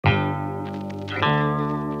So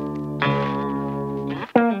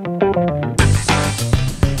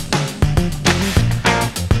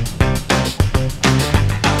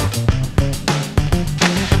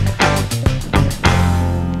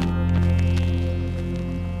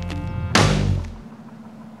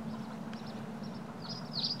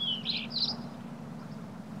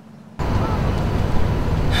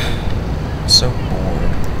bored.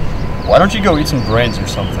 Why don't you go eat some brains or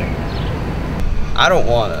something? I don't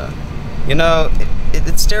wanna. You know,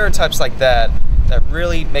 it's stereotypes like that that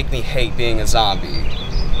really make me hate being a zombie.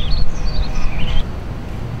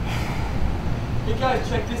 Hey guys,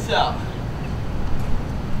 check this out.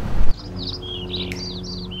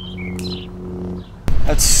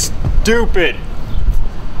 That's stupid.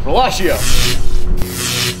 Relatio.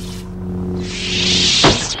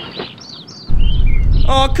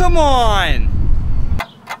 Oh, come on!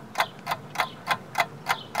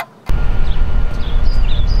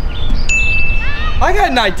 I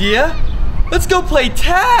got an idea. Let's go play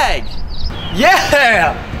tag.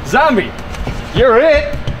 Yeah! Zombie, you're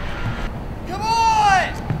it. Come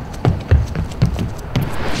on!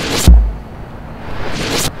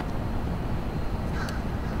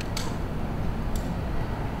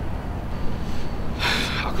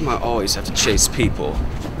 How come I always have to chase people?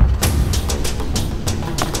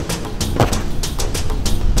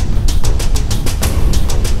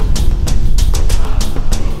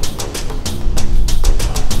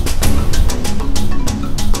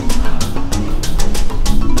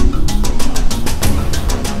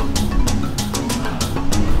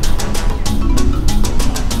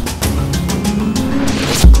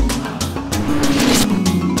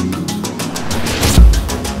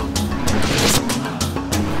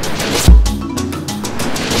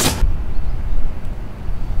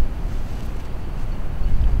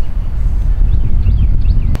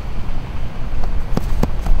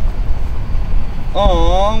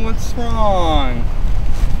 Aw, what's wrong?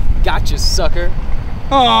 Gotcha, sucker.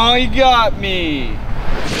 Aw, you got me.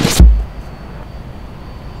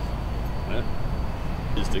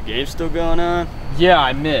 Is the game still going on? Yeah, I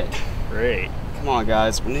admit. Great. Come on,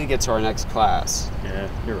 guys. We need to get to our next class. Yeah,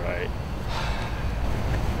 you're right.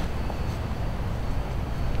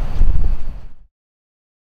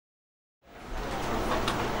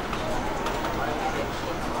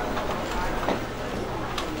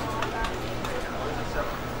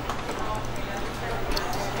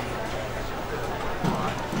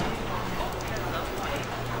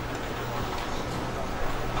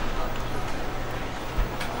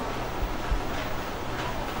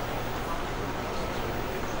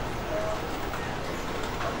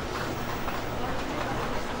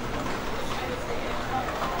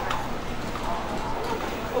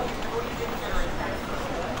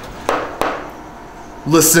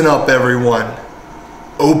 Listen up, everyone.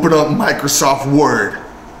 Open up Microsoft Word,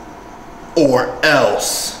 or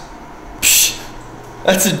else. Psh,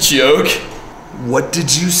 that's a joke. What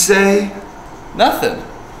did you say? Nothing.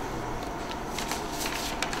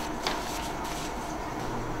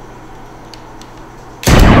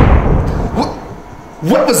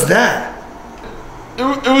 What was that?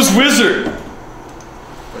 It was Wizard.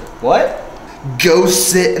 What? Go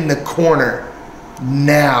sit in the corner,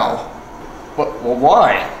 now. What? Well,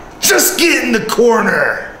 why? Just get in the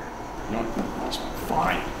corner! No, it's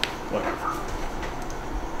fine. Whatever.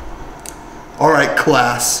 Alright,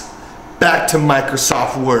 class. Back to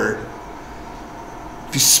Microsoft Word.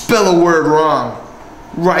 If you spell a word wrong,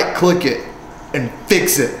 right-click it and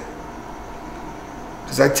fix it.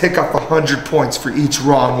 Because I take off 100 points for each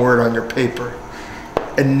wrong word on your paper.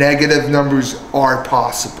 And negative numbers are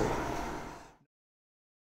possible.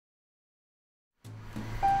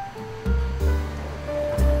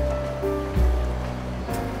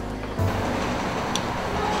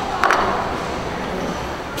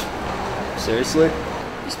 Seriously?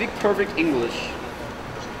 You speak perfect English,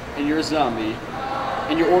 and you're a zombie,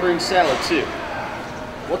 and you're ordering salad too.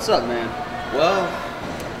 What's up, man? Well,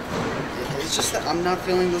 it's just that I'm not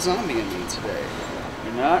feeling the zombie in me today.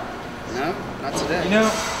 You're not? No, not today. You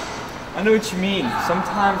know, I know what you mean.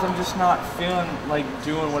 Sometimes I'm just not feeling like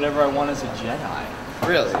doing whatever I want as a Jedi.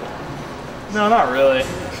 Really? No, not really.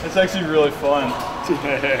 It's actually really fun. You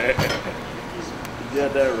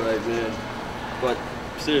got that right, man. But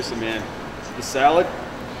seriously, man, the salad,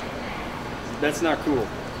 that's not cool.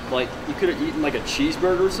 Like, you could have eaten like a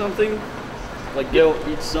cheeseburger or something. Like, go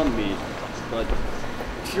eat some meat. But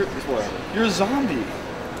you're, whatever. You're a zombie.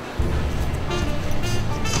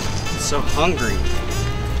 I'm so hungry.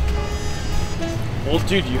 Well,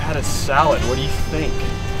 dude, you had a salad. What do you think?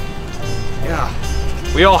 Yeah,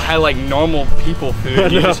 We all had like normal people food.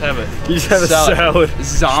 And you just have a salad.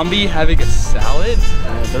 Zombie having a salad?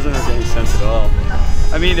 Yeah, it doesn't make any sense at all.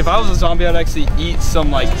 I mean, if I was a zombie, I'd actually eat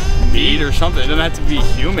some like meat or something. It doesn't have to be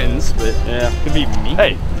humans, but Yeah. it could be meat.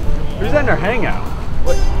 Hey, who's that in our hangout?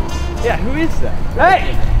 What? Yeah, who is that?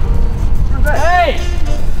 Hey! Hey!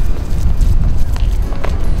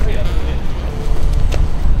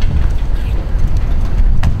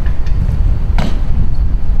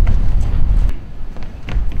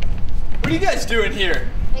 What are you guys doing here?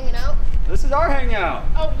 Hanging out. This is our hangout.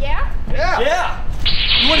 Oh, yeah? Yeah.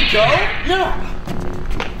 Yeah. You want to go? Yeah.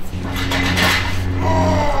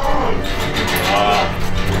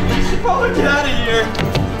 You should probably get out of here.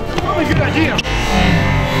 Probably a good idea.